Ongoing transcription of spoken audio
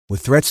With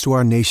threats to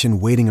our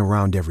nation waiting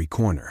around every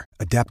corner,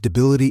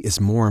 adaptability is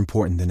more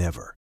important than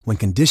ever. When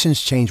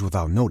conditions change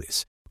without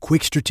notice,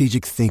 quick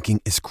strategic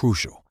thinking is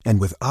crucial.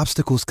 And with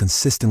obstacles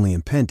consistently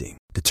impending,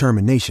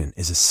 determination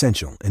is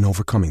essential in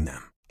overcoming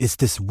them. It's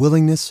this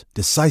willingness,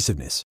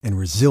 decisiveness, and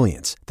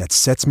resilience that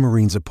sets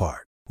Marines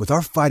apart. With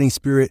our fighting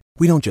spirit,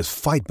 we don't just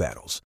fight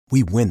battles,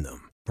 we win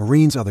them.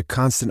 Marines are the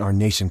constant our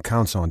nation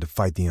counts on to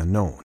fight the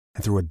unknown.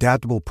 And through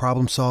adaptable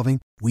problem solving,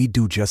 we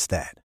do just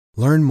that.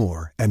 Learn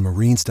more at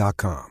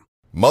marines.com.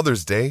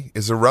 Mother's Day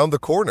is around the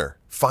corner.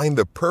 Find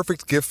the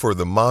perfect gift for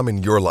the mom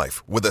in your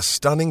life with a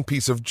stunning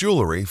piece of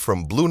jewelry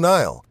from Blue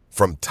Nile.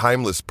 From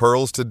timeless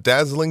pearls to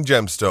dazzling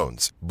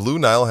gemstones, Blue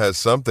Nile has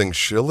something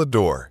she'll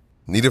adore.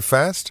 Need it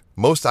fast?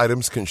 Most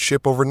items can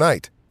ship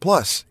overnight.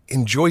 Plus,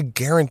 enjoy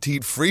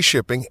guaranteed free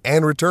shipping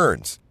and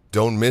returns.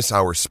 Don't miss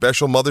our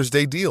special Mother's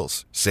Day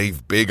deals.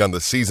 Save big on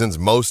the season's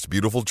most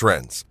beautiful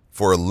trends.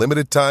 For a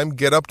limited time,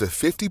 get up to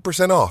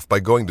 50% off by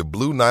going to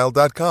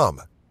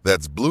BlueNile.com.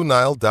 That's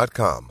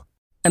BlueNile.com.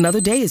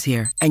 Another day is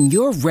here, and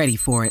you're ready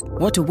for it.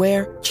 What to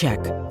wear? Check.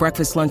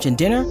 Breakfast, lunch, and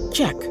dinner?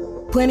 Check.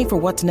 Planning for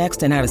what's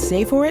next and how to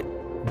save for it?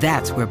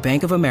 That's where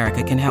Bank of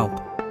America can help.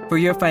 For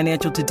your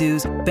financial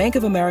to-dos, Bank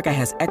of America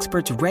has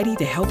experts ready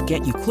to help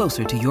get you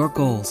closer to your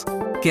goals.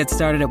 Get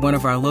started at one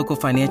of our local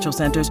financial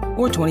centers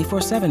or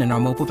 24/7 in our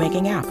mobile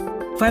banking app.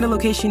 Find a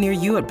location near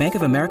you at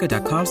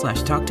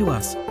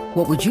bankofamerica.com/talktous.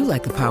 What would you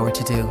like the power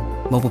to do?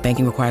 Mobile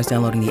banking requires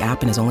downloading the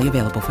app and is only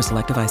available for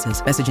select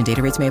devices. Message and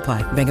data rates may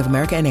apply. Bank of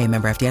America N.A.,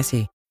 member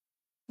FDIC.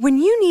 When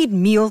you need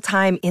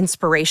mealtime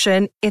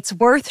inspiration, it's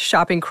worth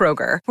shopping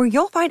Kroger, where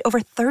you'll find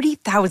over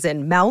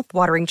 30,000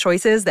 mouth-watering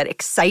choices that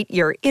excite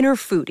your inner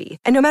foodie.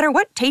 And no matter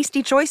what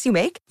tasty choice you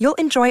make, you'll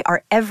enjoy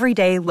our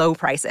everyday low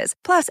prices,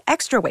 plus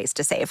extra ways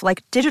to save,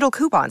 like digital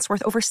coupons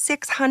worth over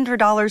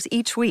 $600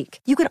 each week.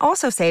 You can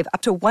also save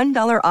up to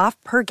 $1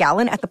 off per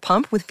gallon at the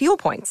pump with fuel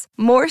points.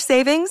 More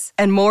savings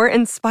and more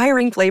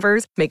inspiring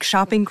flavors make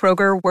shopping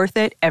Kroger worth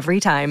it every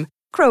time.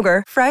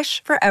 Kroger,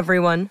 fresh for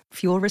everyone.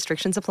 Fuel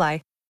restrictions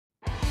apply.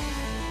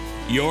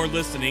 You're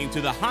listening to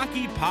the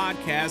Hockey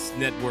Podcast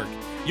Network,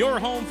 your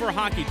home for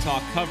hockey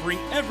talk covering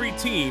every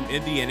team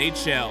in the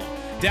NHL.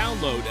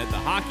 Download at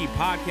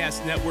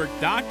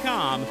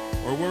thehockeypodcastnetwork.com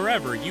or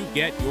wherever you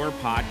get your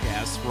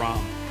podcasts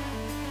from.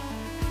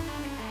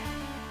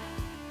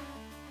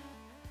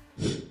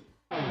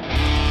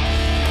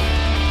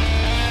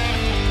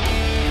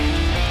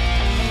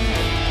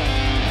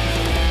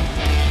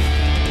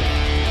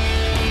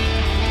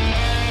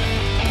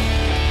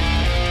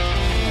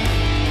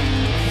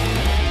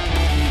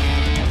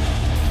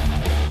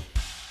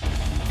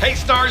 Hey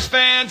Stars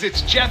fans,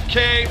 it's Jeff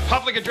K,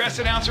 public address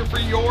announcer for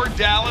your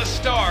Dallas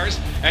Stars,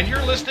 and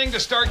you're listening to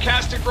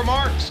Starcastic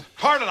Remarks,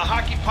 part of the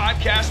Hockey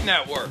Podcast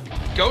Network.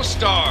 Go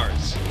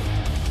Stars!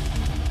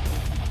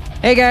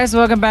 Hey guys,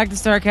 welcome back to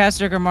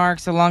Starcastic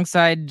Remarks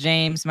alongside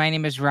James. My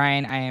name is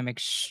Ryan. I am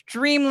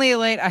extremely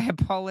late. I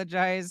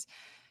apologize,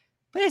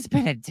 but it's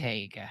been a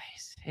day,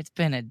 guys. It's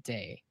been a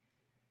day.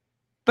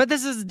 But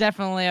this is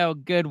definitely a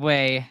good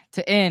way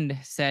to end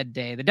said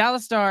day. The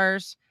Dallas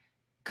Stars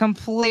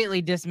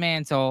completely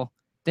dismantle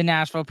the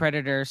Nashville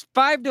Predators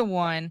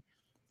 5-1.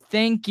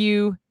 Thank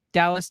you,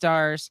 Dallas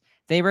Stars.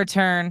 They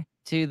return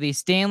to the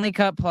Stanley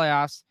Cup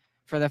playoffs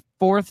for the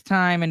fourth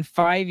time in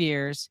 5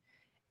 years.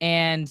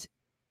 And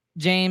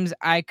James,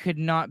 I could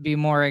not be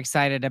more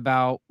excited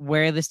about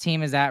where this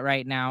team is at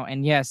right now.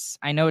 And yes,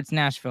 I know it's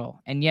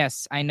Nashville. And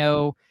yes, I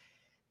know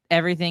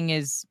everything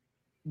is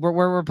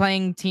we're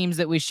playing teams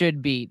that we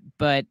should beat,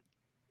 but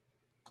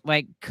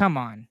like, come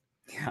on.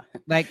 Yeah.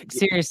 Like,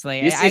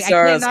 seriously. UC I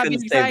Saros cannot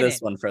couldn't be save excited.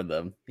 this one for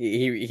them.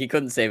 He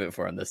couldn't save it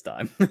for him this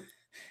time.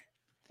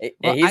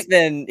 Well, he's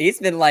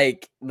been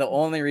like the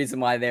only reason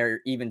why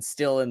they're even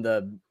still in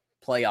the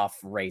playoff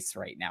race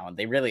right now. And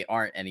they really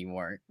aren't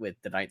anymore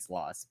with tonight's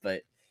loss.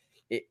 But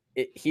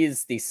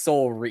he's the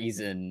sole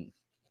reason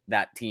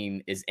that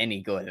team is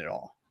any good at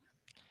all.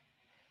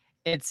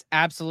 It's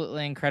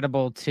absolutely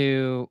incredible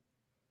to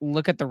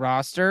look at the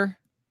roster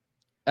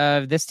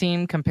of this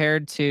team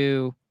compared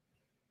to,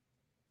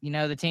 you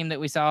know, the team that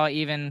we saw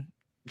even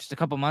just a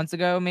couple months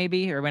ago,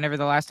 maybe, or whenever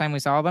the last time we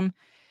saw them.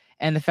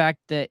 And the fact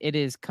that it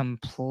is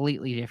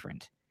completely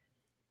different.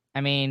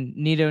 I mean,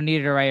 Nito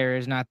Niederreiter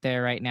is not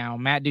there right now.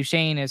 Matt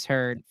Duchene is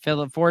hurt.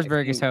 Philip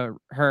Forsberg is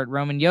hurt.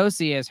 Roman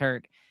Josi is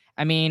hurt.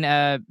 I mean,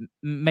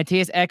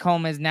 Matthias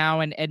Ekholm is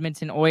now an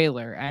Edmonton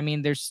Oiler. I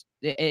mean,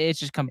 it's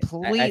just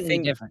completely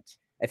different.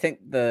 I think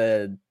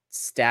the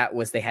stat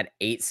was they had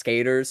 8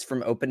 skaters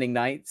from opening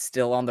night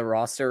still on the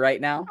roster right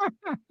now.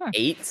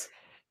 8?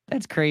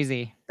 That's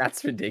crazy.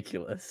 That's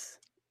ridiculous.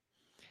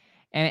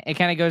 And it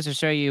kind of goes to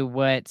show you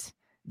what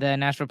the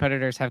Nashville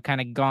Predators have kind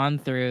of gone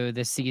through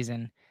this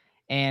season.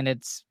 And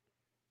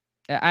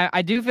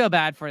I do feel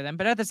bad for them,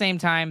 but at the same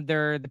time,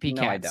 they're the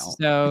P-Cats. No, I don't.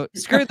 So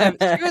screw them.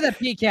 Screw the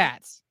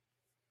P-Cats.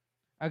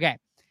 Okay.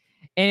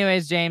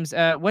 Anyways, James,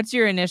 what's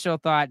your initial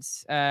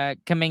thoughts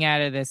coming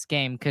out of this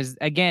game? Because,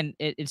 again,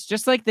 it's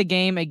just like the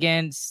game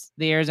against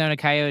the Arizona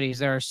Coyotes.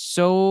 There are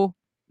so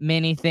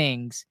many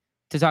things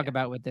to talk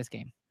about with this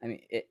game. I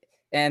mean,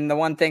 and the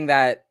one thing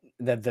that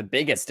the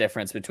biggest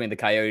difference between the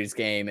Coyotes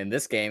game and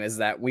this game is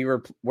that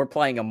we're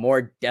playing a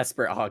more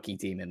desperate hockey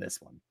team in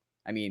this one.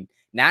 I mean,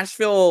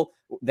 Nashville,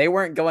 they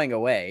weren't going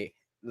away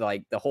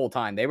like the whole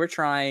time. They were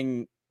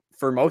trying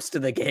for most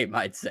of the game,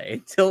 I'd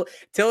say, till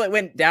it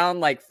went down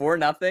like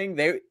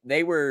 4-0.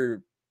 They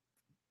were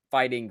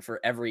fighting for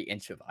every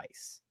inch of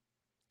ice.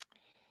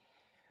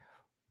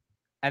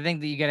 I think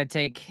that you got to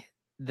take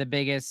the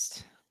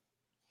biggest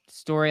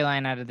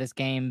storyline out of this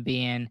game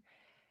being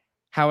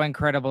how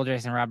incredible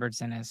Jason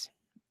Robertson is.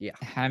 Yeah.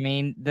 I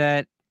mean,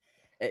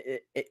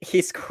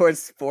 he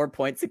scores 4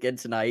 points again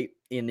tonight,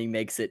 and he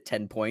makes it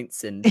 10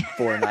 points in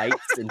 4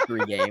 nights in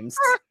 3 games.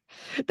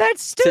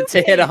 That's stupid.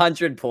 To hit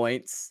 100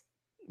 points.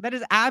 That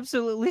is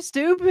absolutely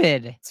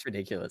stupid. It's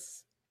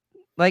ridiculous.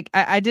 Like,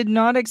 I did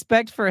not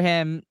expect for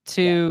him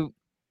to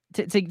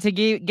get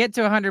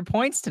to 100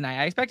 points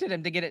tonight. I expected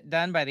him to get it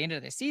done by the end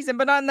of the season,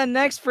 but not in the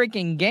next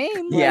freaking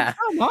game. Like,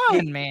 come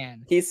on,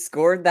 man. He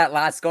scored that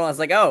last goal. I was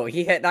like, oh,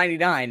 he hit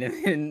 99.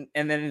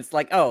 And then it's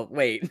like, oh,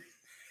 wait.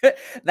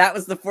 That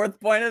was the 4th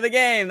point of the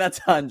game. That's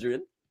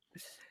 100.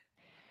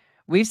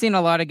 We've seen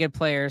a lot of good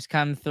players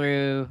come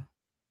through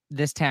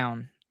this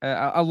town.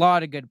 A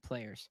lot of good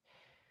players.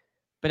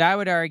 But I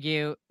would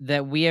argue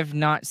that we have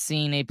not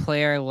seen a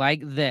player like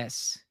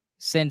this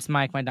since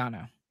Mike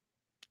Modano.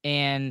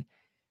 And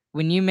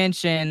when you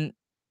mention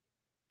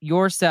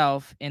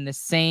yourself in the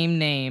same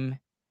name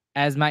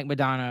as Mike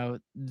Modano,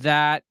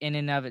 that in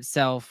and of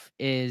itself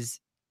is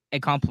a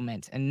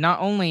compliment. And not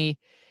only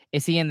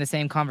is he in the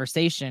same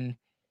conversation,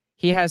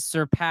 he has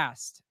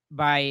surpassed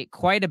by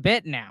quite a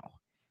bit now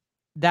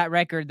that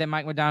record that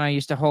Mike Modano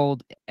used to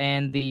hold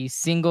and the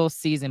single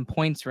season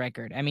points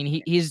record. I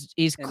mean, he's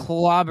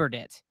clobbered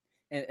it.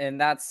 And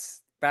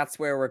that's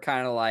where we're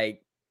kind of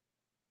like,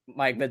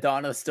 Mike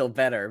Modano's still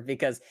better,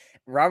 because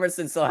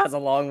Robertson still has a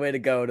long way to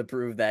go to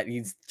prove that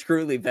he's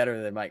truly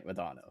better than Mike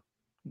Modano.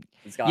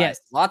 He's got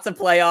lots of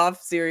playoff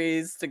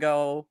series to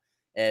go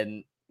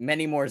and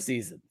many more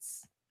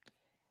seasons.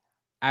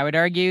 I would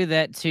argue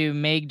that to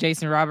make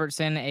Jason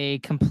Robertson a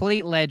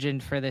complete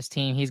legend for this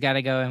team, he's got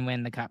to go and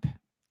win the cup.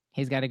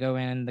 He's got to go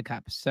win the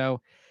cup.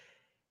 So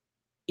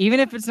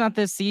even if it's not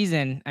this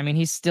season, I mean,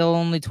 he's still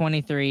only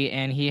 23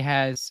 and he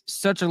has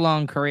such a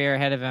long career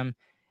ahead of him.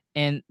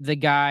 And the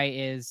guy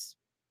is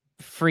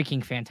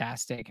freaking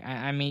fantastic.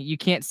 I mean, you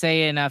can't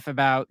say enough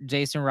about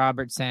Jason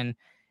Robertson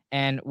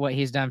and what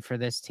he's done for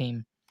this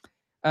team.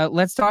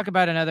 Let's talk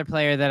about another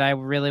player that I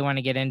really want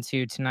to get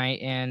into tonight.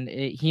 And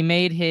he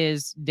made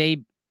his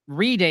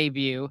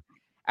re-debut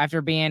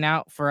after being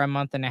out for a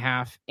month and a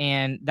half.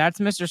 And that's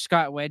Mr.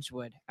 Scott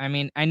Wedgwood. I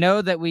mean, I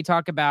know that we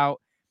talk about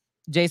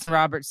Jason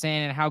Robertson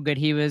and how good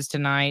he was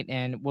tonight,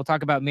 and we'll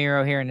talk about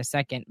Miro here in a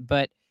second,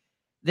 but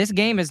this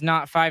game is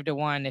not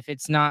 5-1 if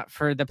it's not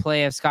for the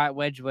play of Scott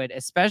Wedgwood,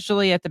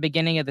 especially at the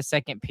beginning of the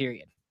second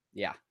period.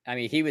 Yeah. I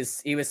mean, he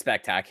was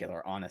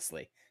spectacular,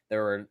 honestly.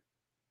 There were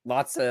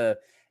lots of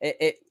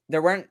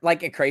there weren't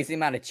like a crazy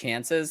amount of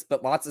chances,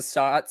 but lots of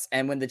shots,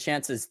 and when the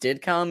chances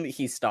did come,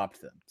 he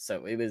stopped them.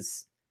 So it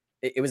was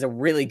a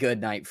really good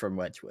night from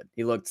Wedgwood.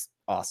 He looked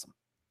awesome.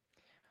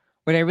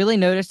 What I really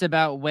noticed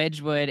about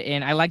Wedgwood,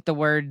 and I like the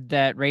word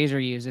that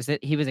Razor used, is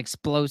that he was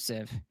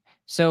explosive.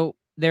 So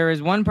there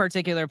was one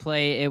particular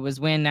play. It was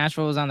when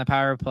Nashville was on the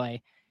power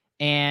play,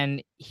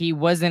 and he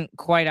wasn't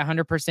quite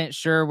 100%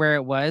 sure where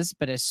it was,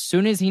 but as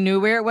soon as he knew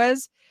where it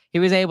was, he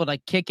was able to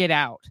kick it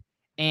out,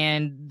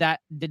 and that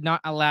did not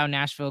allow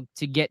Nashville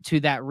to get to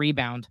that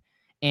rebound,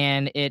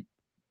 and it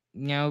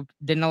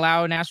didn't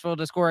allow Nashville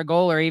to score a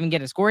goal or even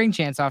get a scoring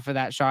chance off of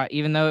that shot,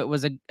 even though it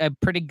was a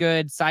pretty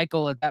good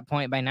cycle at that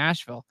point by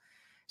Nashville.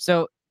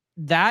 So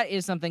that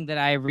is something that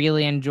I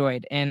really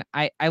enjoyed. And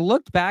I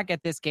looked back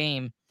at this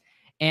game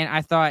and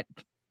I thought,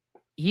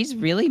 he's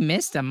really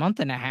missed a month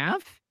and a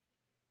half.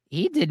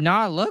 He did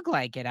not look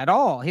like it at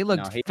all. He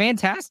looked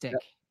fantastic.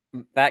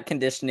 That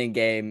conditioning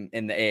game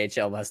in the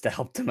AHL must have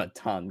helped him a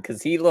ton,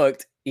 because he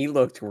looked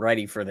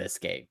ready for this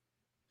game.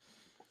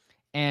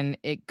 And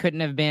it couldn't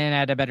have been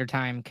at a better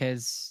time,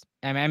 because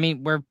I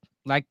mean we're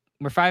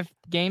 5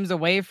 games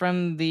away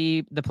from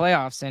the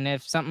playoffs, and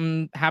if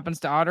something happens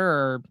to Otter,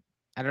 or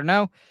I don't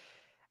know,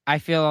 I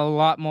feel a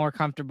lot more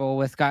comfortable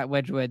with Scott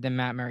Wedgwood than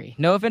Matt Murray.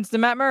 No offense to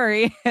Matt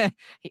Murray.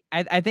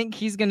 I think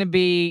he's going to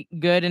be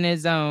good in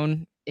his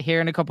own here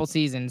in a couple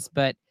seasons,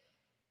 but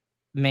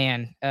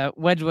man,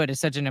 Wedgwood is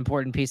such an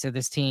important piece of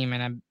this team,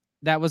 and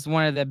that was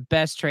one of the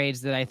best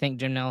trades that I think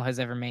Jim Nill has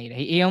ever made.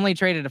 He only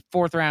traded a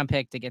 4th round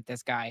pick to get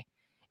this guy,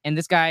 and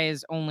this guy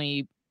is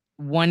only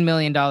 $1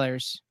 million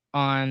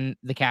on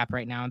the cap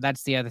right now.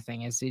 That's the other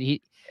thing, is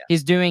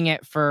he's doing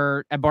it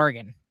for a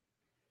bargain.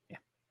 Yeah.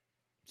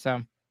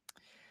 So,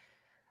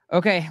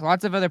 okay,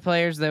 lots of other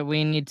players that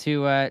we need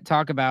to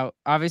talk about.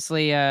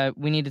 Obviously,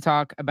 we need to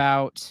talk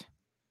about.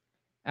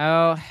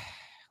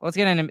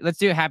 Let's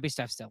do happy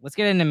stuff still. Let's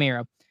get into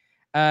Miro.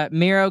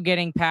 Miro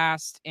getting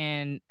passed,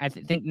 and I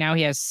think now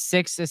he has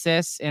 6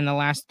 assists in the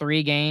last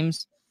 3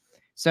 games.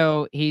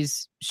 So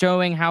he's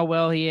showing how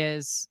well he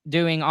is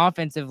doing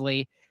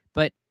offensively,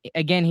 but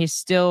again, he's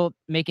still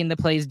making the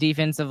plays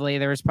defensively.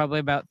 There was probably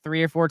about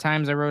 3 or 4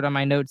 times I wrote on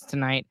my notes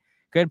tonight,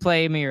 good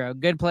play, Miro,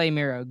 good play,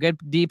 Miro, good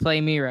D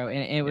play, Miro.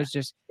 And it was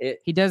just,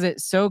 he does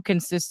it so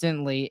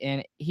consistently,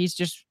 and he's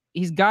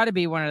got to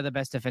be one of the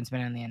best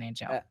defensemen in the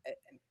NHL.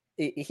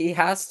 He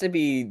has to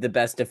be the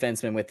best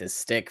defenseman with his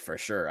stick for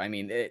sure. I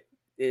mean,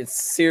 it's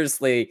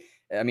seriously,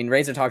 I mean,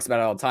 Razor talks about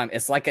it all the time.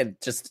 It's like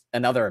just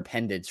another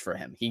appendage for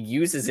him. He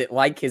uses it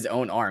like his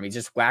own arm. He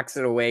just whacks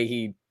it away.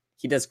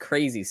 He does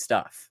crazy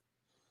stuff.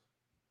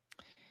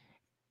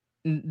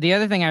 The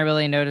other thing I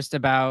really noticed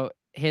about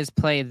his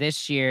play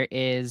this year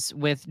is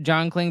with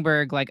John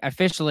Klingberg, like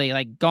officially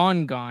like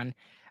gone.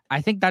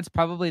 I think that's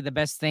probably the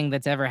best thing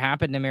that's ever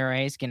happened to Miro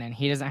Heiskanen.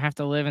 He doesn't have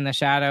to live in the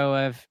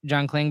shadow of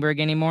John Klingberg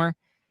anymore.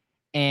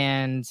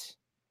 And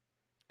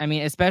I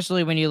mean,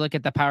 especially when you look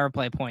at the power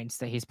play points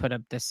that he's put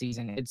up this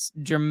season, it's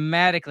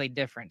dramatically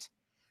different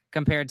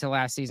compared to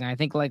last season. I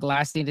think like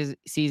last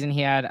season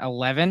he had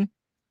 11,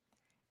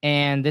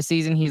 and this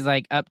season he's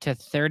like up to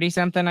 30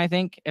 something, I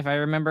think, if I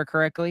remember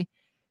correctly.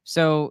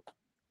 So,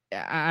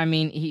 I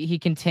mean, he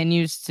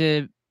continues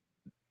to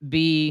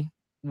be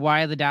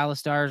why the Dallas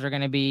Stars are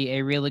going to be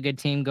a really good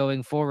team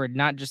going forward,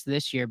 not just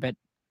this year, but,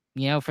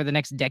 for the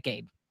next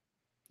decade.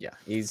 Yeah,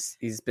 he's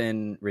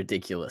been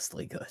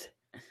ridiculously good.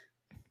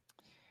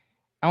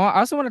 I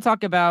also want to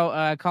talk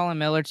about Colin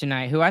Miller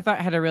tonight, who I thought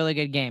had a really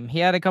good game. He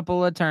had a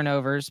couple of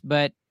turnovers,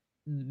 but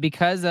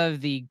because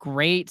of the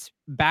great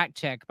back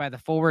check by the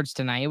forwards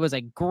tonight, it was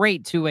a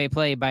great two-way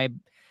play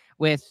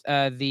with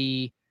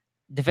the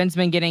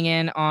defenseman getting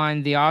in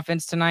on the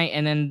offense tonight,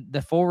 and then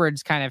the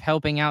forwards kind of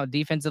helping out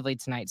defensively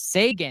tonight.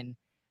 Sagan,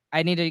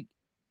 I need to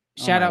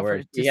shout out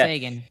to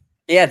Sagan.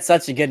 He had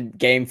such a good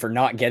game for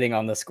not getting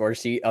on the score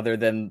sheet other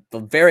than the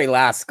very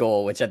last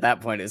goal, which at that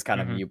point is kind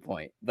of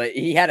viewpoint. But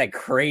he had a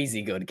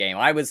crazy good game.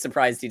 I was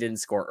surprised he didn't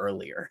score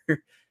earlier.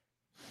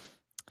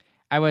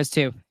 I was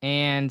too.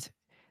 And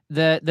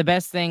the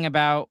best thing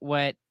about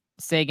what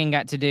Sagan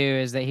got to do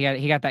is that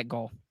he got that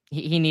goal.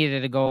 He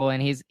needed a goal,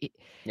 and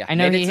I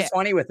know he hit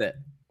 20 with it.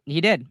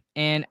 He did.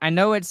 And I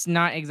know it's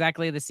not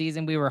exactly the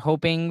season we were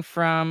hoping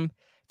from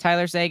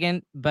Tyler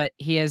Sagan, but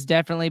he has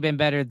definitely been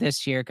better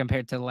this year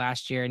compared to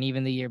last year and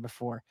even the year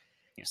before.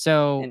 Yeah.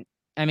 So,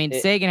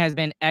 Sagan has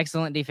been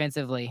excellent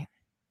defensively.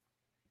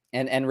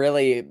 And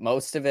really,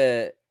 most of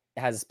it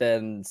has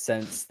been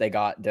since they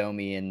got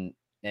Domi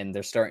and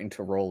they're starting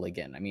to roll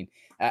again. I mean,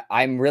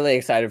 I'm really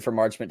excited for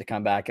Marchment to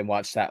come back and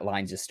watch that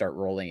line just start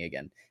rolling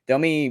again.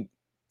 Domi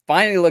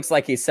finally looks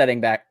like he's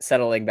settling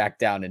back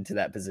down into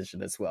that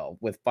position as well,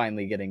 with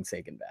finally getting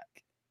Sagan back.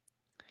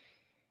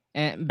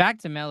 And back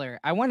to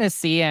Miller, I want to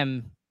see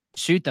him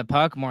shoot the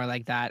puck more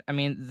like that. I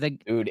mean,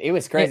 dude, it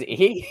was crazy.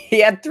 He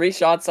had 3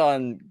 shots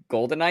on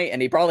goal tonight,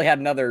 and he probably had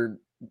another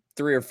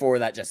 3 or 4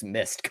 that just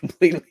missed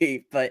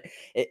completely. But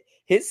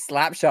his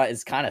slap shot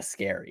is kind of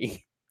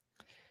scary.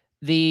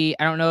 I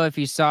don't know if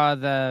you saw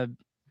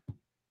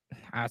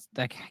I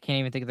can't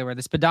even think of the word,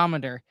 the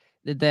speedometer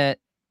that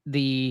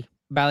the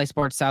Bally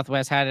Sports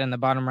Southwest had it in the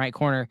bottom right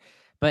corner,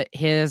 but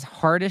his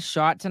hardest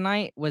shot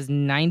tonight was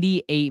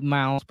 98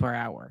 miles per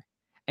hour.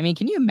 I mean,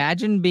 can you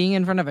imagine being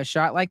in front of a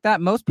shot like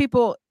that? Most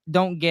people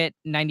don't get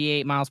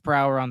 98 miles per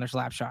hour on their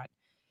slap shot.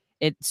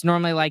 It's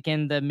normally like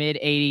in the mid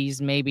 80s,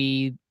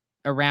 maybe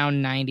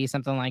around 90,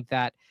 something like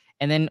that.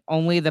 And then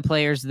only the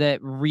players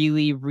that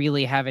really,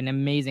 really have an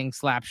amazing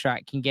slap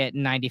shot can get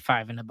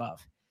 95 and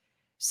above.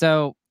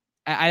 So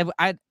I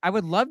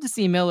would love to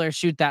see Miller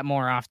shoot that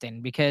more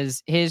often,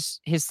 because his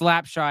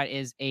slap shot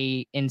is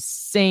a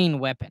insane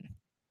weapon.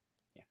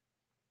 Yeah.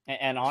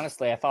 And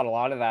honestly, I thought a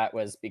lot of that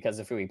was because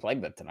of who he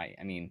played with tonight.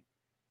 I mean,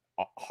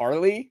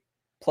 Harley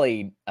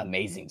played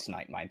amazing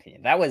tonight, in my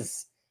opinion. That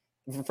was,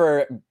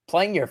 for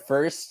playing your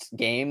first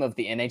game of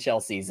the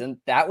NHL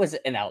season, that was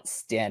an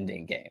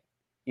outstanding game.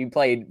 He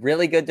played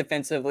really good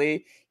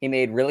defensively. He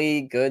made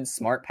really good,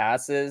 smart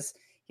passes.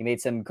 He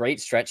made some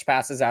great stretch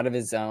passes out of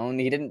his zone.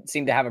 He didn't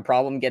seem to have a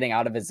problem getting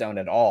out of his zone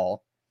at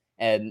all.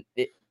 And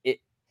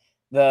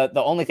the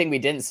only thing we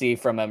didn't see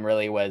from him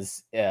really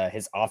was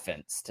his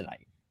offense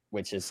tonight,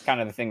 which is kind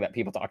of the thing that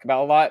people talk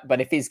about a lot.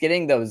 But if he's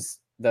getting those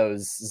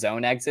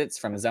zone exits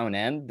from his own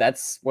end,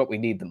 that's what we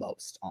need the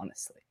most,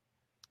 honestly.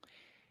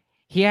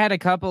 He had a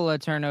couple of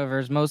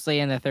turnovers, mostly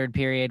in the third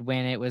period,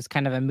 when it was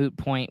kind of a moot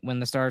point when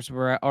the Stars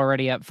were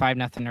already up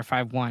 5-0 or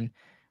 5-1.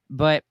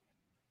 But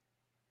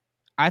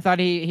I thought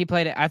he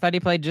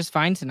played just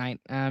fine tonight.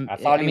 I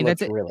thought he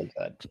looked really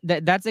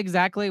good. That's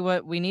exactly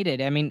what we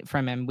needed. I mean,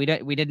 from him, we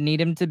didn't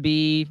need him to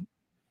be,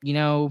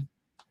 a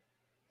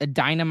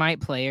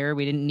dynamite player.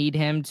 We didn't need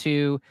him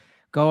to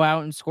go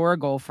out and score a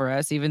goal for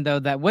us, even though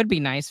that would be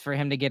nice for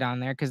him to get on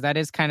there, because that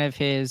is kind of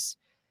his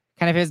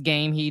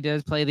game. He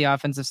does play the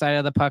offensive side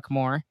of the puck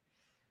more,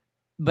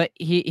 but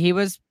he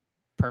was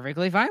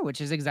perfectly fine,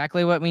 which is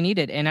exactly what we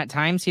needed. And at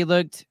times he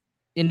looked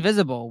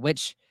invisible,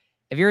 which,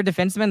 if you're a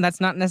defenseman, that's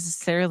not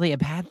necessarily a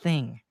bad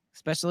thing,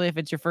 especially if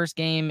it's your first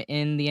game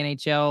in the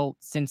NHL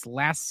since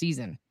last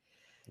season.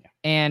 Yeah.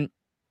 And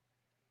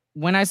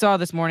when I saw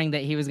this morning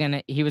that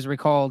he was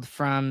recalled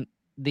from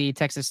the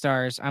Texas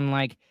Stars, I'm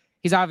like,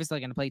 he's obviously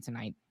going to play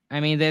tonight. I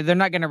mean, they're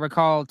not going to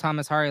recall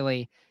Thomas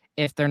Harley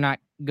if they're not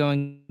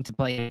going to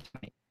play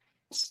tonight.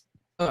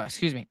 Oh,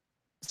 excuse me.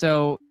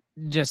 So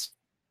just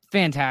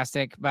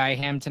fantastic by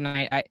him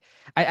tonight.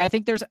 I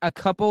think there's a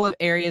couple of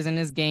areas in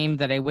his game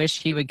that I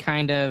wish he would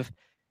kind of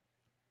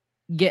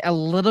get a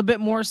little bit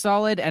more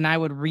solid, and I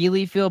would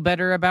really feel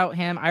better about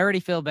him. I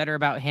already feel better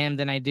about him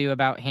than I do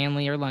about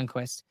Hanley or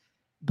Lundqvist.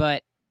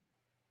 But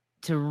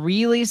to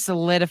really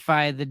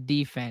solidify the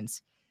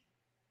defense,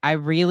 I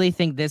really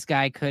think this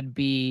guy could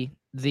be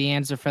the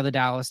answer for the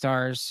Dallas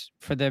Stars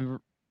for the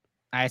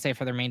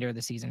remainder of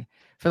the season,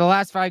 for the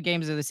last 5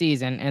 games of the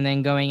season, and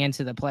then going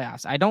into the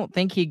playoffs. I don't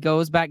think he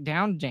goes back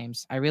down,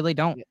 James. I really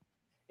don't.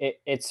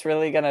 It's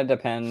really going to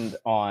depend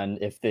on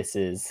if this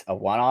is a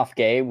one-off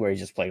game where he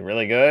just played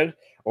really good,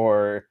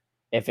 or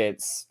if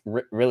it's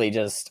really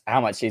just how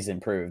much he's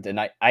improved. And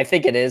I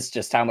think it is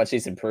just how much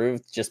he's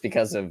improved, just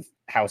because of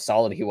how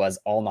solid he was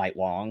all night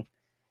long.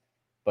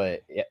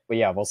 But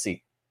yeah, we'll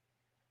see.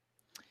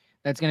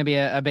 That's going to be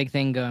a big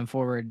thing going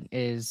forward,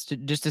 is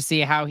just to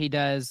see how he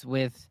does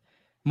with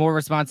more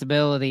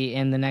responsibility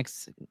in the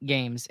next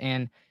games.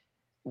 And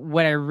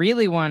what I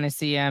really want to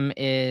see him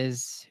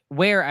is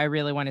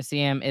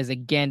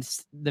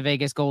against the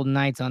Vegas Golden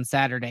Knights on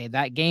Saturday.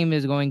 That game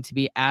is going to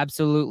be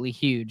absolutely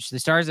huge. The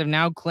Stars have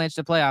now clinched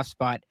a playoff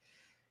spot,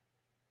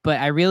 but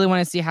I really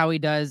want to see how he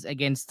does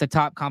against the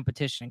top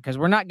competition, because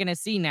we're not going to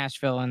see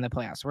Nashville in the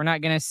playoffs. We're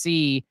not going to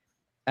see,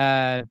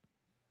 I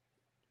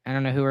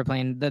don't know who we're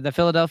playing, the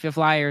Philadelphia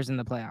Flyers in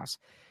the playoffs.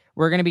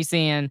 We're going to be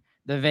seeing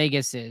the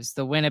Vegases,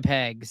 the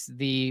Winnipegs,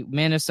 the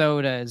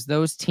Minnesotas,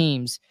 those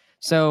teams.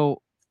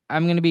 So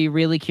I'm going to be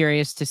really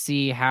curious to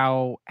see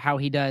how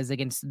he does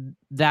against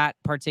that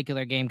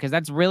particular game, because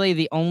that's really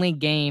the only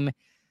game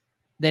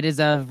that is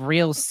of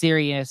real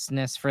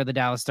seriousness for the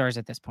Dallas Stars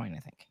at this point, I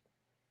think.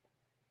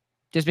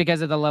 Just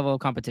because of the level of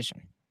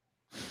competition.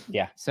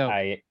 Yeah, so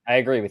I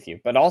agree with you.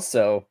 But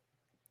also,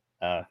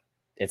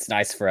 it's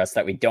nice for us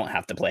that we don't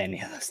have to play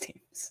any of those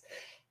teams.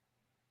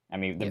 I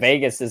mean, the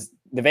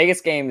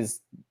Vegas game is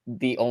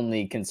the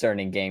only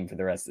concerning game for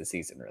the rest of the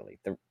season, really.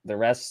 The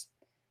rest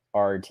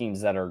are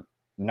teams that are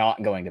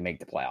not going to make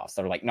the playoffs.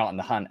 They're like not in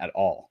the hunt at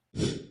all.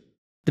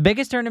 The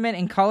biggest tournament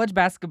in college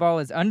basketball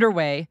is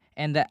underway,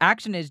 and the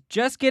action is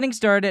just getting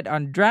started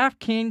on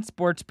DraftKings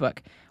Sportsbook,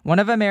 one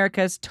of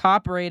America's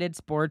top-rated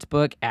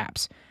sportsbook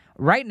apps.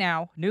 Right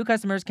now, new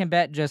customers can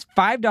bet just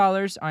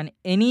 $5 on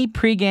any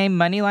pregame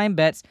moneyline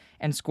bets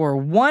and score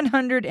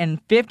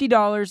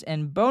 $150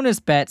 in bonus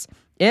bets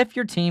if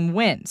your team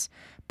wins.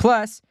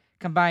 Plus,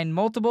 combine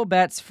multiple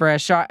bets for a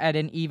shot at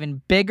an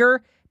even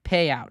bigger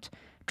payout.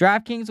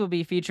 DraftKings will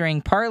be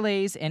featuring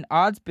parlays and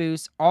odds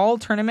boosts all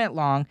tournament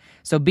long,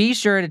 so be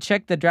sure to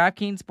check the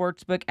DraftKings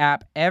Sportsbook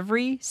app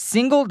every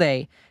single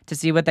day to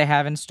see what they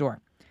have in store.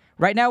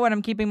 Right now, what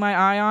I'm keeping my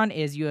eye on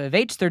is U of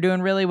H. They're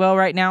doing really well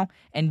right now,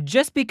 and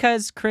just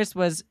because Chris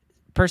was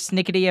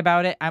persnickety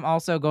about it, I'm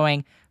also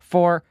going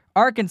for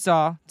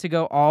Arkansas to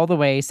go all the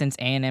way, since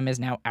A&M is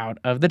now out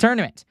of the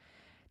tournament.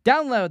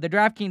 Download the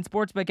DraftKings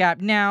Sportsbook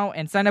app now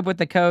and sign up with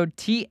the code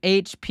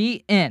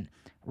THPN.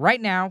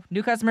 Right now,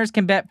 new customers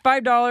can bet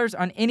 $5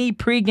 on any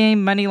pregame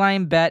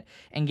moneyline bet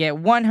and get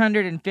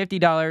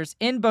 $150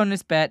 in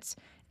bonus bets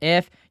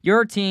if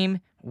your team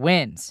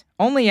wins.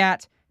 Only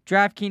at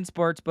DraftKings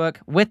Sportsbook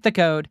with the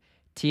code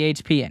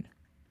THPN.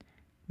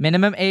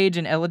 Minimum age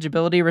and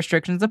eligibility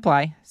restrictions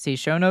apply. See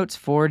show notes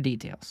for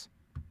details.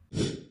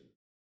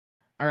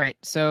 All right,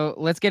 so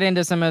let's get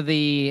into some of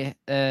the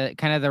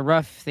kind of the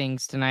rough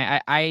things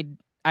tonight.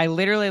 I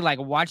literally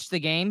watched the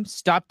game,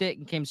 stopped it,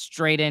 and came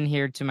straight in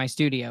here to my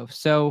studio.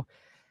 So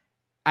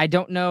I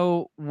don't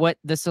know what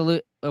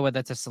the what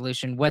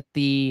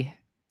the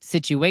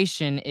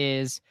situation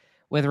is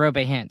with Robe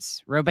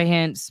Hintz. Robe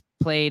Hintz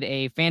played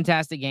a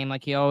fantastic game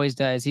like he always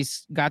does.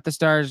 He's got the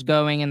Stars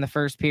going in the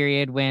first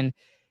period and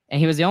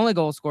he was the only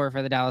goal scorer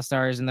for the Dallas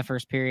Stars in the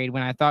first period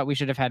when I thought we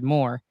should have had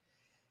more.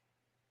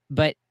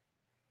 But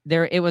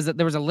there was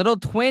a little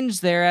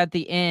twinge there at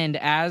the end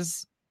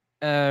as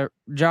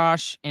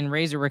Josh and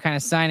Razor were kind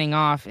of signing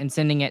off and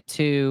sending it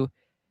to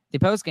the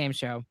post-game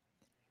show.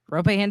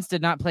 Rope Hintz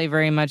did not play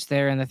very much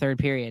there in the third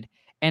period.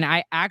 And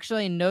I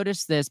actually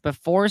noticed this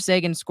before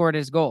Sagan scored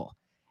his goal.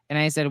 And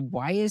I said,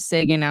 why is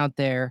Sagan out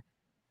there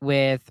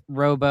with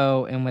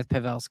Robo and with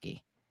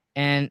Pavelski?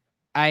 And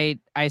I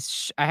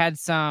had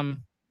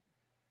some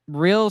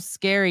real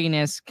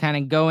scariness kind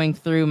of going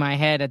through my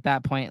head at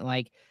that point.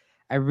 Like,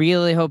 I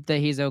really hope that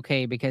he's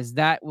okay, because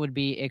that would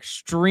be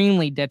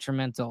extremely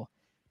detrimental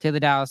to the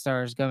Dallas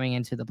Stars going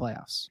into the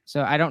playoffs.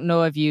 So I don't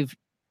know if you've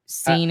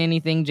seen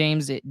anything,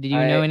 James. Did you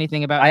know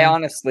anything about him? I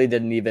honestly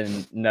didn't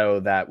even know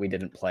that we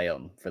didn't play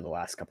him for the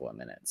last couple of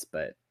minutes,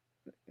 but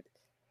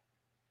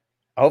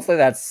hopefully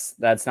that's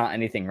not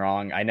anything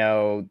wrong. I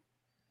know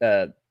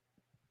the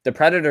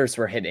Predators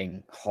were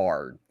hitting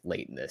hard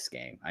late in this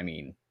game. I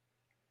mean,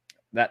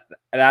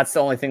 that's the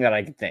only thing that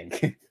I could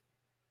think.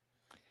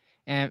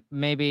 And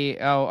maybe,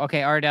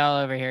 Ardell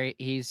over here,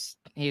 he's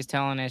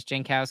telling us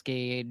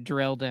Jankowski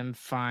drilled him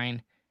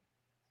fine.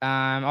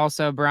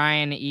 Also,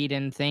 Brian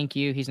Eden, thank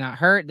you. He's not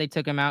hurt. They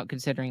took him out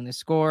considering the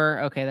score.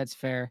 Okay, that's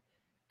fair.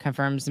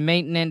 Confirms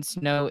maintenance,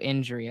 no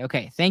injury.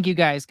 Okay, thank you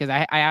guys, because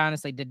I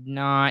honestly did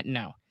not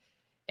know.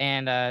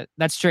 And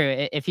that's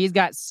true. If he's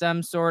got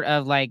some sort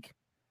of like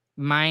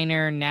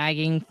minor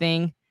nagging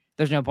thing,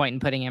 there's no point in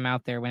putting him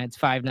out there when it's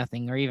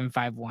 5-0 or even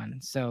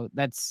 5-1. So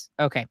that's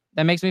okay.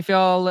 That makes me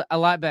feel a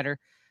lot better.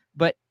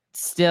 But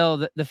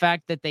still, the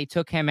fact that they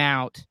took him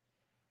out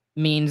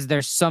means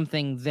there's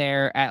something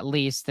there at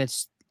least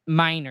that's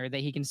minor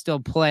that he can still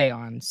play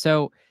on.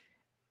 So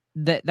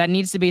that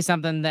needs to be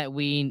something that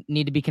we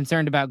need to be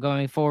concerned about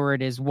going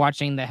forward, is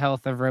watching the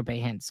health of Rope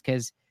Hintz.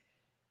 Because,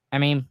 I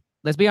mean,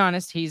 let's be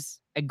honest, he's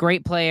a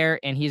great player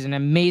and he's an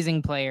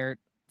amazing player.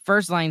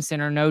 First line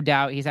center, no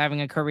doubt. He's having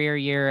a career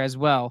year as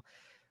well.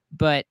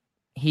 But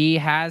he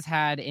has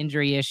had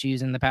injury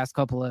issues in the past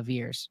couple of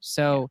years.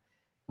 So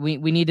we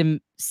need to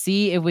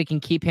see if we can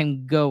keep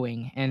him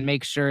going and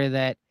make sure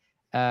that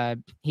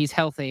he's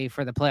healthy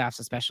for the playoffs,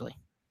 especially.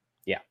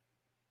 Yeah.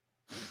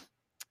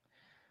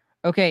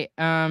 Okay.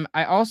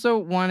 I also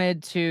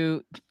wanted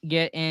to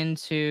get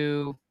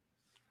into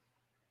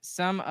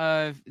some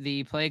of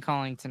the play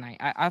calling tonight.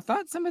 I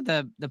thought some of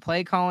the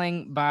play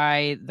calling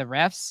by the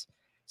refs,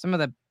 some of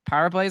the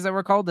power plays that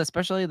were called,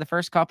 especially the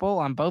first couple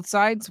on both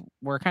sides,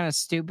 were kind of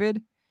stupid.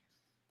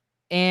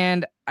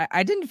 And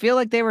I didn't feel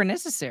like they were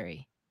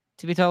necessary,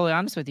 to be totally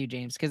honest with you,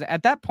 James, because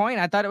at that point,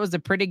 I thought it was a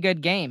pretty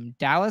good game.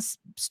 Dallas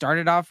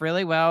started off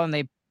really well and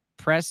they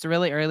pressed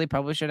really early.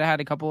 Probably should have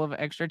had a couple of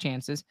extra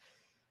chances.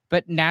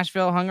 But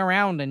Nashville hung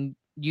around and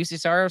UC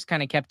Saros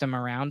kind of kept them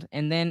around.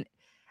 And then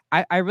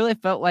I really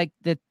felt like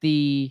that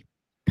the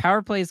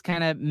power plays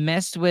kind of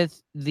messed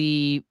with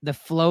the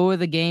flow of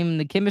the game,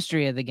 the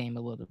chemistry of the game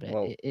a little bit.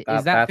 Well,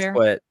 is that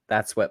fair?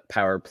 That's what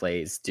power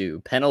plays do.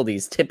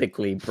 Penalties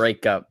typically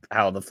break up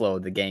how the flow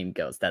of the game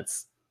goes.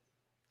 It's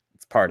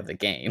part of the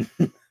game.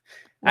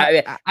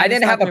 I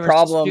didn't have a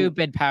problem.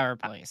 Stupid power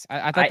plays.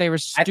 I thought they were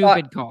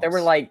stupid calls. There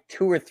were like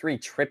 2 or 3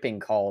 tripping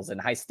calls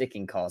and high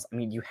sticking calls. I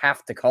mean, you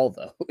have to call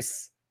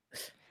those.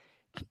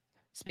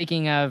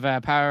 Speaking of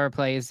power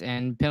plays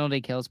and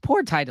penalty kills,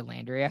 poor Ty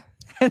Dellandrea.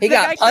 He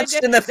got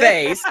punched in the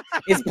face.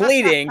 He's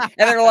bleeding, and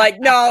they're like,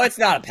 "No, it's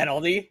not a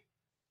penalty."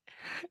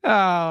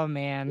 Oh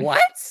man,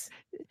 what?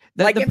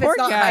 Like if it's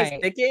not high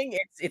sticking,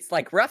 it's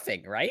like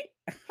roughing, right?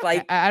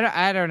 Like I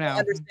don't know.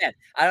 I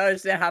don't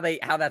understand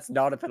how that's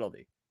not a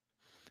penalty.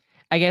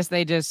 I guess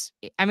they just.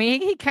 I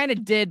mean, he kind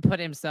of did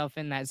put himself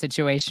in that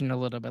situation a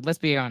little bit. Let's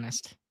be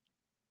honest.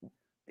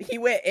 He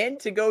went in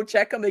to go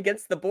check him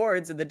against the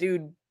boards, and the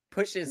dude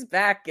pushes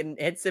back and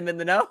hits him in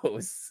the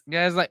nose.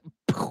 Yeah, it's like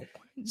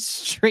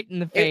straight in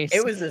the face.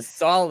 It was a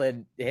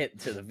solid hit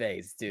to the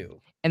face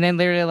too. And then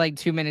literally like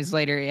 2 minutes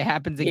later, it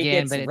happens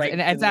again, but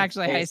it's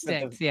actually high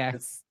sticks. Yeah,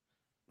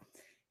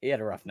 he had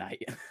a rough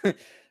night.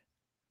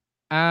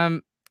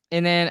 And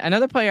then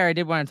another player I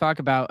did want to talk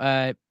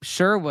about,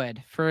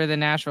 Sherwood for the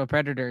Nashville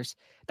Predators.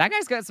 That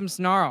guy's got some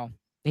snarl.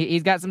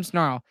 He's got some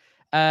snarl.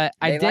 I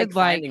did like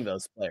finding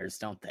those players,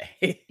 don't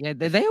they? Yeah,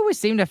 they always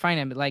seem to find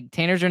him. Like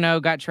Tanner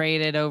Jeannot got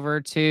traded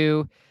over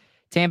to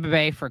Tampa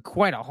Bay for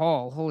quite a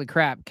haul. Holy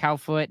crap, Cal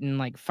Foot and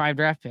like 5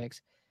 draft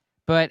picks.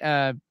 But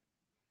I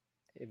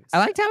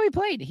liked how he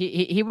played.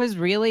 He was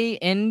really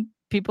in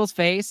people's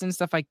face and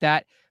stuff like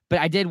that. But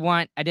I did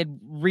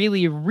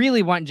really,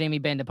 really want Jamie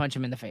Benn to punch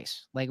him in the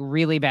face, like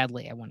really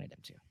badly. I wanted him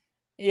to.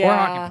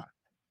 Yeah,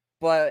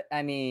 but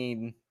I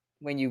mean,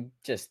 when you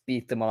just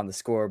beat them on the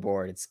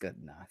scoreboard, it's good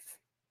enough.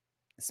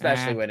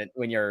 Especially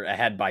when you're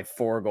ahead by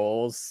 4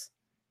 goals.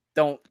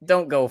 Don't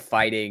go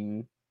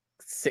fighting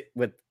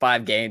with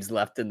 5 games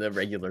left in the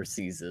regular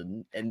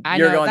season, and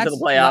you're going to the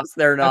playoffs.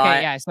 They're not.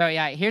 Okay, yeah. So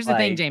yeah, here's the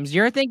thing, James.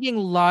 You're thinking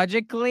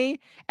logically,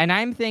 and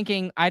I'm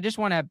thinking I just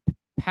want to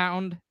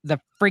pound the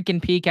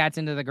freaking Peacats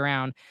into the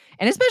ground,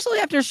 and especially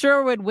after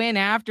Sherwood went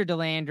after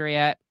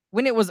Dellandrea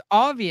when it was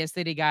obvious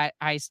that he got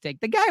high stick.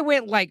 The guy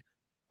went like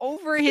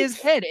over his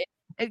head.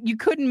 You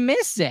couldn't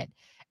miss it.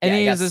 And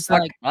he was just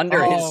like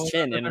under his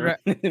chin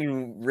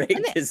and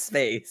raked his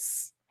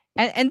face.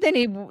 And then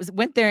he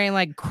went there and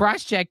like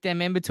cross-checked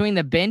him in between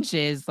the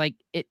benches, like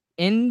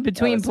in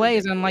between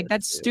plays. And I'm like,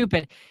 that's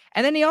stupid.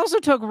 And then he also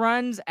took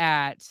runs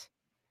at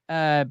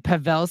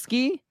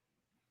Pavelski,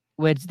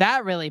 which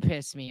that really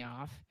pissed me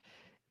off.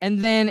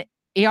 And then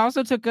he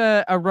also took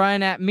a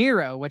run at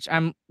Miro, which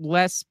I'm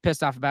less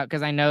pissed off about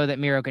because I know that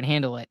Miro can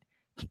handle it.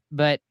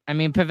 But, I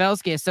mean,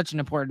 Pavelski is such an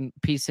important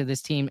piece to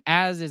this team,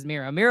 as is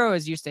Miro. Miro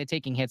is used to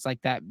taking hits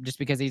like that just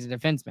because he's a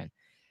defenseman.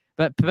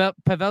 But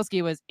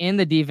Pavelski was in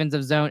the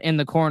defensive zone in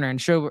the corner,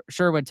 and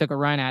Sherwood took a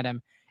run at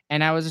him.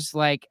 And I was just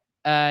like,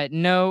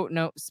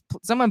 no,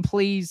 someone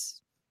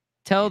please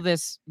tell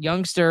this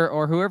youngster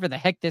or whoever the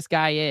heck this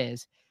guy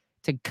is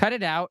to cut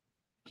it out.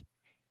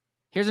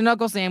 Here's a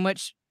knuckle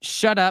sandwich.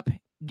 Shut up.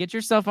 Get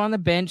yourself on the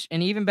bench.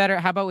 And even better,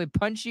 how about we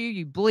punch you,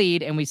 you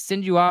bleed, and we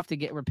send you off to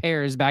get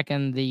repairs back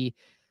in the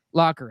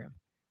locker room.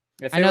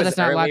 I know that's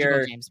not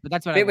logical, James, but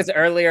that's what if it was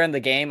earlier in the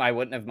game, I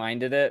wouldn't have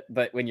minded it.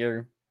 But when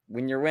you're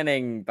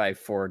winning by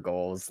 4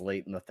 goals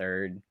late in the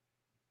third,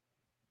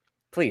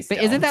 Please But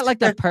don't. isn't that like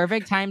the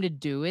perfect time to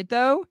do it,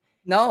 though?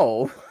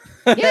 No.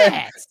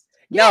 Yes.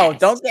 No, Yes.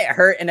 don't get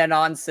hurt in a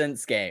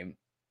nonsense game.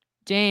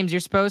 James, you're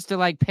supposed to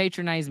like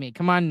patronize me.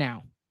 Come on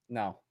now.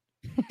 No.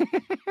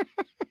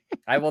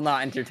 I will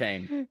not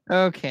entertain.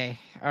 Okay.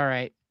 All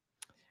right.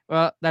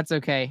 Well, that's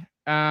okay.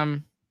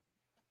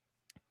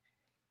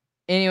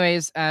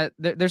 Anyways,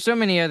 there's so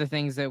many other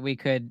things that we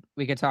could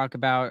talk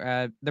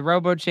about. The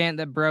robo chant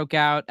that broke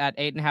out at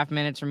 8.5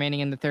 minutes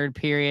remaining in the third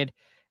period.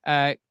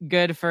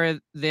 Good for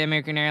the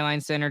American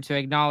Airlines Center to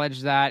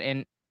acknowledge that,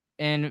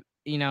 and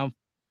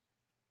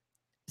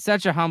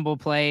such a humble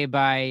play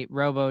by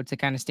Robo to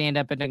kind of stand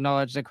up and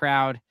acknowledge the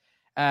crowd.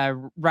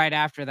 Right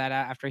after that,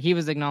 after he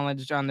was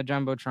acknowledged on the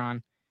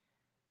jumbotron.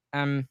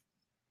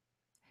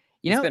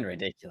 He's been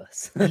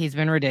ridiculous. He's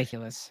been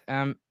ridiculous.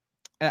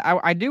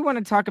 I do want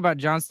to talk about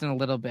Johnston a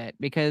little bit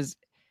because,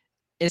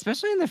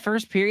 especially in the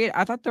first period,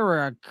 I thought there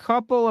were a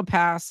couple of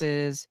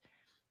passes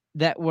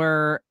that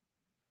were,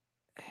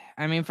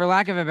 I mean, for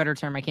lack of a better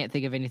term, I can't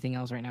think of anything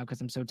else right now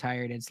because I'm so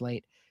tired. It's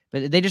late,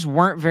 but they just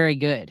weren't very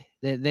good.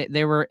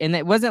 They were, and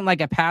it wasn't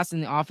like a pass in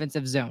the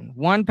offensive zone.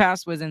 One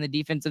pass was in the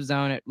defensive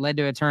zone. It led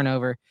to a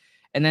turnover.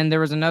 And then there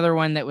was another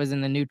one that was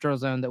in the neutral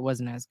zone that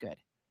wasn't as good.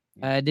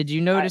 Did you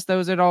notice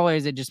those at all, or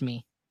is it just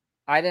me?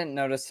 I didn't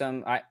notice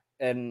them.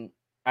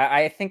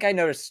 I think I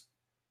noticed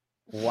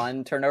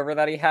one turnover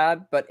that he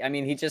had, but I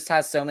mean, he just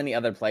has so many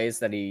other plays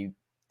that he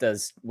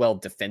does well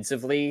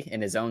defensively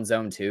in his own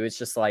zone too. It's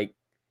just like,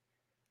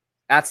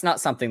 that's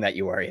not something that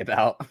you worry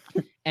about.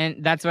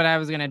 And that's what I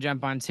was going to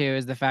jump on too,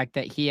 is the fact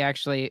that he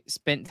actually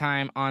spent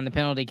time on the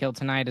penalty kill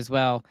tonight as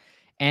well.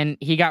 And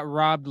he got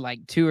robbed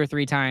like 2 or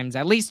 3 times,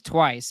 at least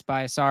twice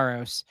by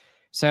Saros.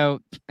 So,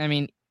 I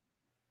mean,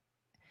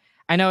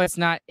 I know it's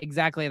not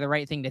exactly the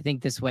right thing to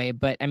think this way,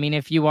 but I mean,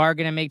 if you are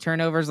going to make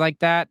turnovers like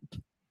that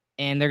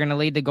and they're going to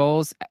lead to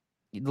goals,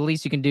 the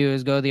least you can do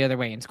is go the other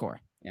way and score.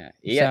 Yeah.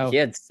 He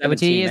had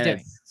 17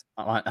 minutes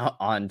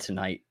on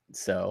tonight.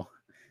 So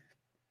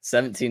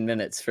 17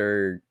 minutes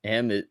for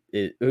him,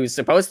 who's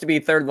supposed to be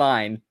third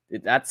line.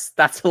 That's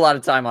a lot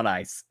of time on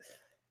ice.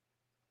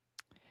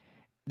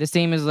 This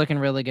team is looking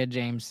really good,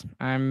 James.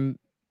 I'm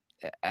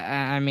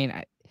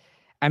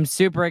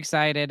super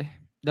excited.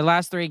 The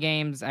last 3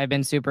 games, I've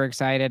been super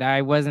excited.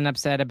 I wasn't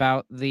upset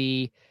about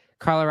the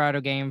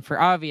Colorado game for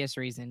obvious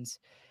reasons.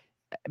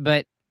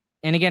 But,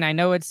 and again, I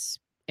know it's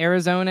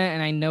Arizona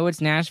and I know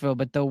it's Nashville,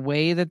 but the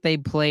way that they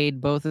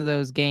played both of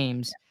those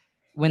games,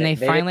 when they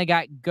finally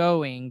got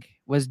going,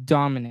 was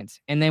dominant.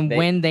 And then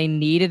when they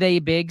needed a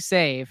big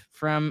save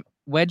from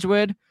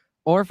Wedgwood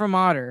or from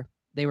Otter,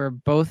 they were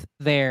both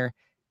there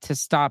to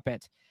stop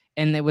it.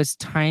 And it was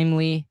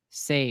timely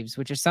saves,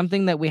 which is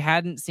something that we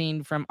hadn't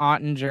seen from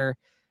Ottinger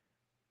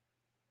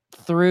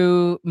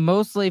through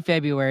mostly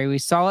February. We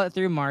saw it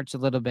through March a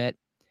little bit,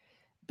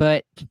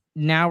 but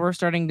now we're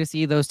starting to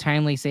see those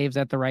timely saves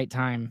at the right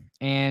time.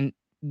 And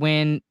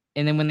then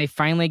when they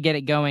finally get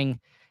it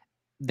going,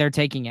 they're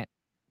taking it.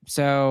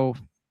 So,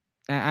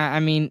 I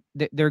mean,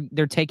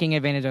 they're taking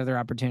advantage of their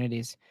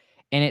opportunities.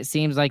 And it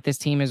seems like this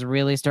team is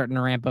really starting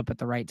to ramp up at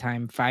the right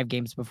time, 5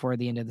 games before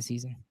the end of the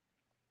season.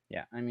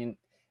 Yeah, I mean,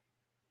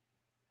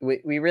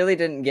 we really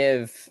didn't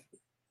give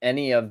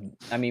any of,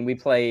 I mean, we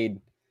played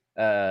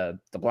the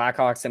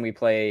Blackhawks and we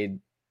played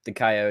the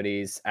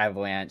Coyotes,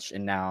 Avalanche,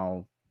 and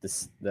now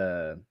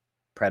the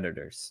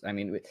Predators. I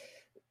mean,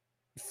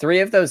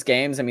 3 of those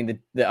games, I mean,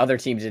 the other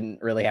team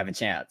didn't really have a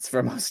chance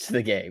for most of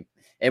the game.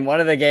 In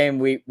one of the game,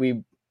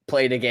 we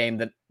played a game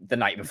that the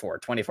night before,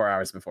 24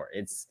 hours before.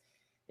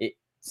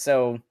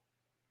 So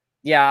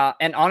yeah,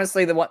 and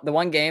honestly, the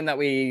one game that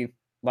we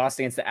lost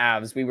against the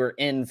Avs, we were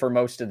in for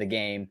most of the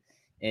game.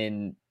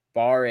 In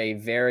bar a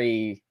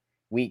very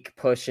weak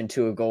push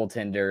into a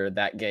goaltender,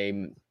 that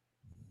game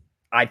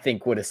I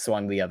think would have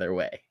swung the other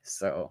way.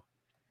 So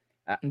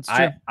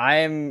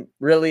I'm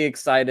really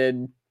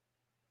excited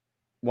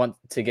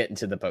to get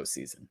into the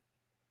postseason.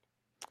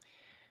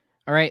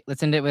 All right,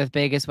 let's end it with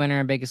biggest winner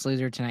and biggest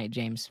loser tonight,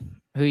 James.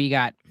 Who you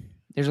got?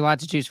 There's a lot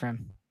to choose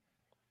from.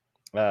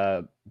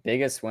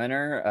 Biggest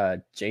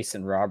winner,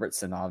 Jason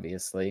Robertson,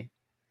 obviously.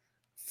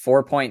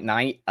 4-point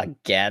night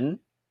again.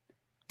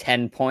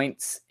 10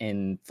 points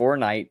in 4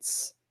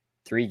 nights,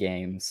 3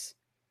 games.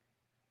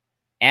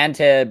 And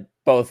to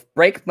both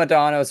break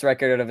Madonna's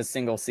record of a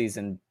single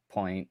season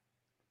point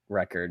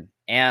record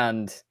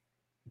and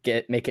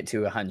make it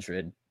to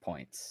 100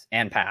 points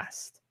and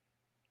past.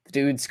 The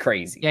dude's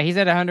crazy. Yeah, he's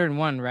at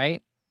 101,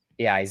 right?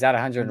 Yeah, he's at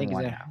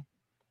 101 now.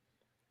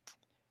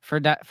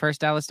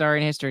 First Dallas Star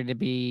in history to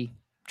be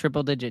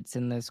triple digits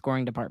in the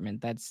scoring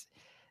department. That's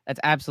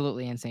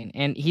absolutely insane.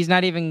 And he's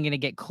not even going to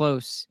get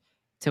close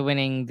to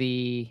winning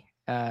the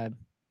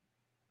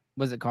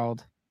what's it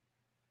called?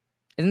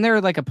 Isn't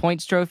there like a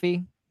points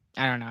trophy?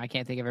 I don't know. I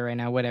can't think of it right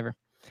now. Whatever.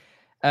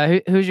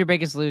 Who's your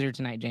biggest loser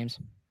tonight, James?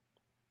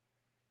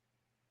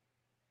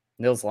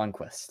 Nils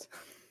Lundqvist.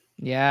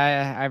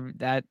 Yeah,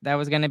 that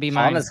was going to be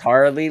mine. Thomas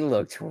Harley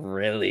looked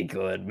really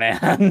good,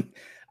 man.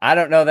 I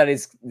don't know that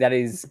he's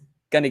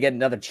going to get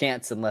another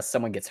chance unless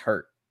someone gets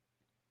hurt.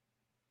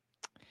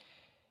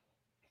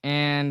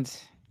 And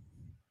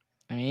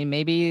I mean,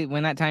 maybe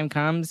when that time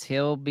comes,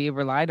 he'll be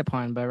relied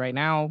upon. But right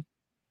now,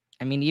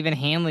 I mean, even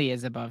Hanley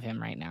is above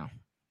him right now.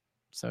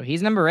 So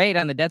he's number 8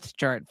 on the depth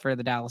chart for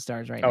the Dallas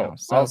Stars right now.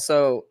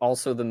 So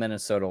also the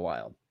Minnesota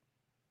Wild.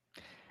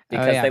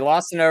 Because they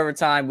lost in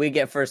overtime. We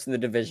get first in the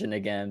division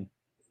again.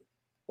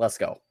 Let's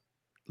go.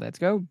 Let's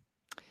go.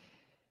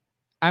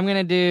 I'm going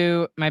to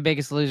do my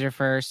biggest loser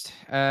first.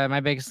 My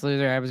biggest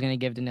loser I was going to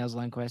give to Nils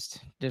Lundkvist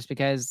just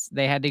because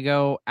they had to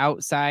go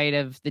outside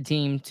of the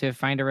team to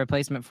find a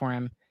replacement for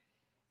him.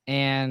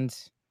 And,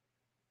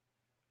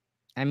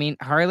 I mean,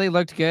 Harley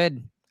looked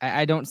good.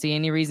 I don't see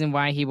any reason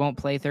why he won't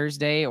play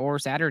Thursday or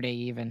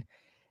Saturday even.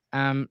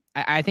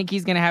 I think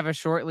he's going to have a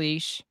short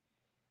leash.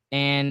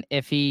 And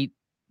if he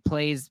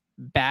plays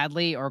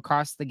badly or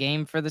costs the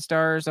game for the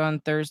Stars on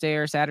Thursday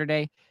or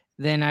Saturday,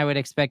 then I would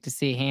expect to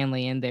see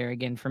Hanley in there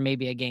again for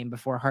maybe a game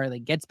before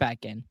Harley gets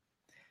back in.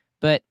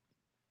 But,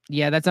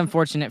 yeah, that's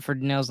unfortunate for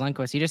Nils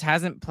Lundkvist. He just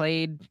hasn't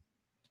played.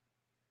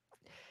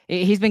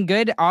 He's been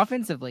good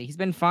offensively. He's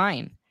been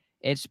fine.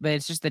 But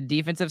it's just the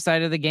defensive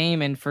side of the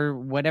game, and for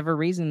whatever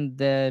reason,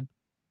 the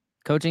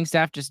coaching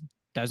staff just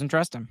doesn't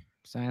trust him.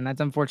 So, and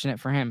that's unfortunate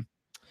for him.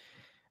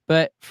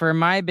 But for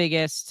my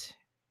biggest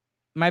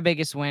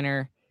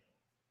winner,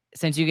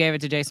 since you gave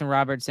it to Jason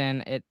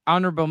Robertson,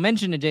 honorable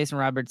mention to Jason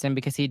Robertson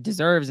because he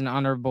deserves an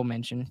honorable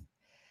mention.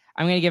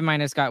 I'm going to give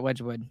mine to Scott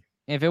Wedgwood.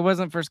 If it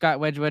wasn't for Scott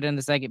Wedgwood in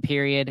the second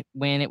period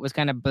when it was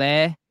kind of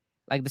bleh,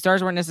 like the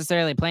Stars weren't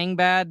necessarily playing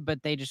bad,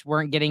 but they just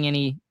weren't getting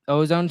any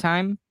ozone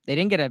time. They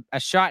didn't get a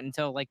shot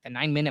until like the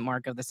 9-minute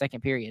mark of the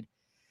second period.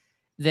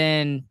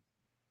 Then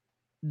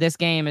this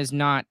game is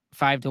not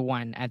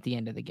 5-1 at the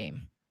end of the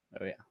game.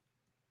 Oh, yeah.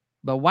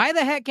 But why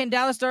the heck can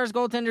Dallas Stars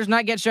goaltenders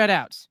not get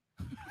shutouts?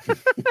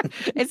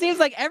 It seems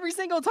like every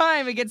single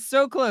time it gets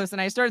so close,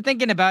 and I started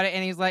thinking about it,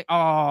 and he's like,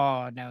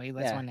 "Oh no, he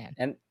lets one in."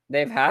 And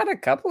they've had a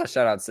couple of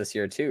shutouts this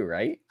year too,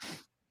 right?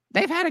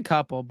 They've had a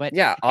couple, but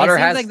yeah, Otter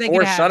has like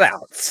 4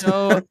 shutouts.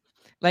 So,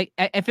 like,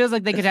 it feels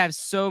like they could have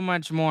so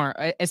much more,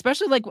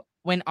 especially like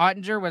when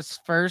Ottinger was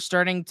first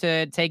starting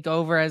to take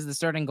over as the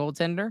starting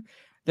goaltender.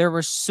 There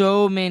were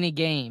so many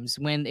games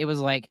when it was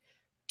like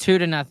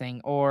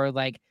 2-0 or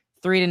like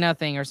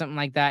 3-0 or something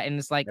like that, and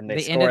it's like the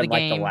end of the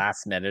game, like the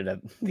last minute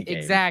of the game.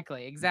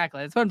 Exactly.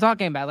 That's what I'm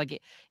talking about.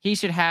 Like he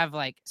should have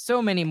like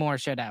so many more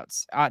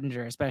shutouts,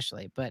 Ottinger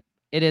especially, but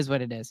it is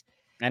what it is.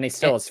 And he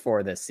still has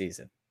 4 this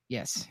season.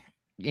 Yes,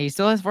 yeah, he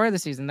still has 4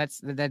 this season.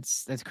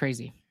 That's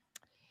crazy.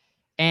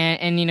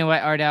 And you know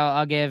what, Ardell?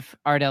 I'll give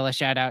Ardell a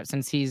shout out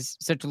since he's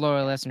such a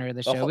loyal listener of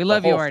the show. We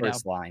love you, Ardell.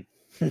 First line.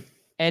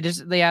 And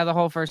just the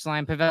whole first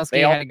line.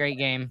 Pavelski had a great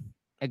game.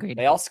 Agreed.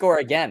 They all score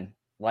again,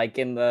 like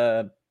in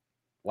the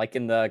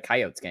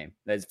Coyotes game.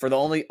 That's for the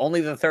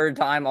only the 3rd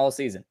time all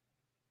season.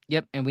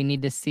 Yep, and we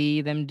need to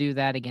see them do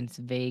that against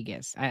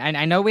Vegas.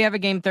 I know we have a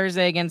game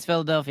Thursday against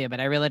Philadelphia, but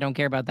I really don't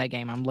care about that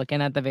game. I'm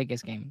looking at the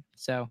Vegas game.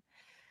 So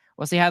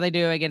we'll see how they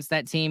do against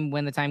that team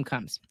when the time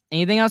comes.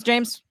 Anything else,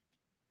 James?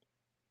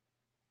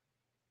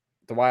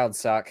 The Wild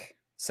suck.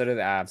 So do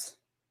the Avs.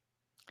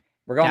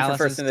 We're going for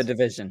first in the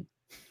division.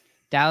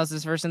 Dallas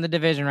is first in the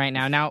division right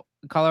now. Now,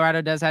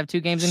 Colorado does have 2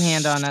 games in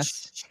hand on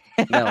us.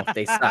 No,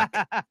 they suck.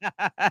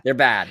 They're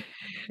bad.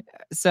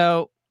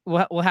 So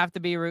we'll have to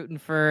be rooting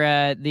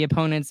for the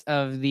opponents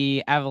of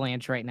the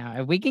Avalanche right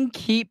now. If we can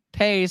keep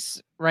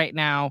pace right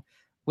now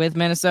with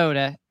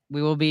Minnesota,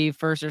 we will be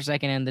first or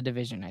second in the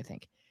division, I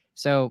think.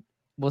 So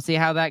we'll see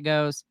how that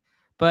goes.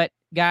 But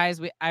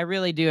guys, I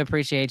really do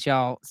appreciate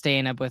y'all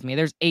staying up with me.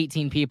 There's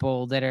 18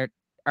 people that are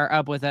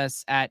up with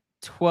us at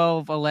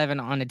 12:11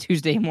 on a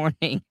Tuesday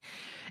morning.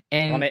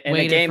 And in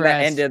a game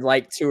that ended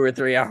like 2 or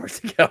 3 hours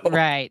ago.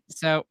 Right.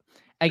 So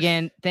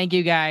again, thank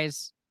you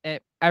guys.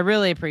 I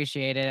really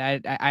appreciate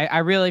it. I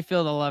really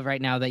feel the love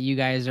right now that you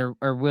guys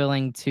are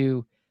willing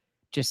to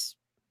just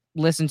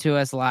listen to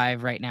us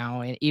live right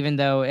now. And even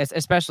though,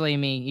 especially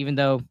me, even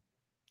though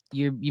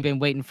you've been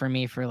waiting for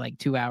me for like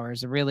 2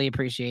 hours, I really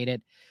appreciate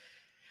it.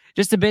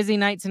 Just a busy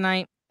night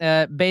tonight.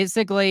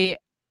 Basically,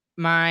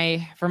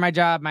 for my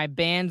job, my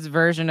band's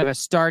version of a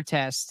star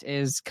test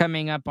is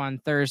coming up on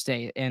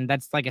Thursday, and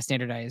that's like a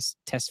standardized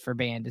test for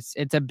band.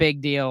 It's a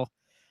big deal.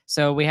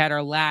 So we had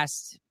our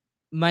last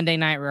Monday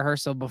night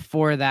rehearsal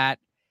before that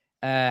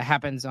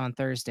happens on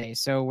Thursday.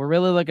 So we're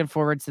really looking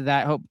forward to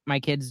that. Hope my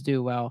kids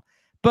do well.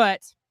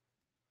 But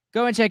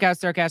go and check out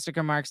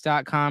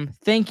StarcasticRemarks.com.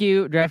 Thank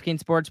you,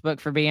 DraftKings Sportsbook,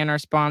 for being our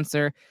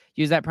sponsor.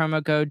 Use that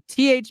promo code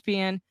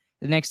THPN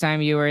the next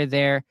time you are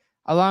there.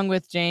 Along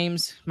with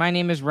James, my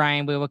name is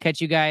Ryan. We will catch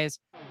you guys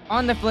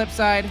on the flip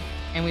side,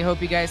 and we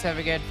hope you guys have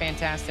a good,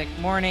 fantastic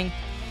morning,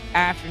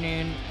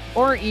 afternoon,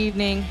 or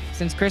evening.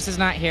 Since Chris is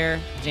not here,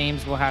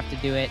 James will have to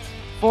do it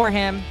for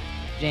him.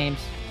 James,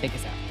 take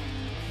us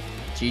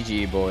out.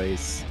 GG,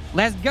 boys.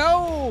 Let's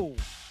go!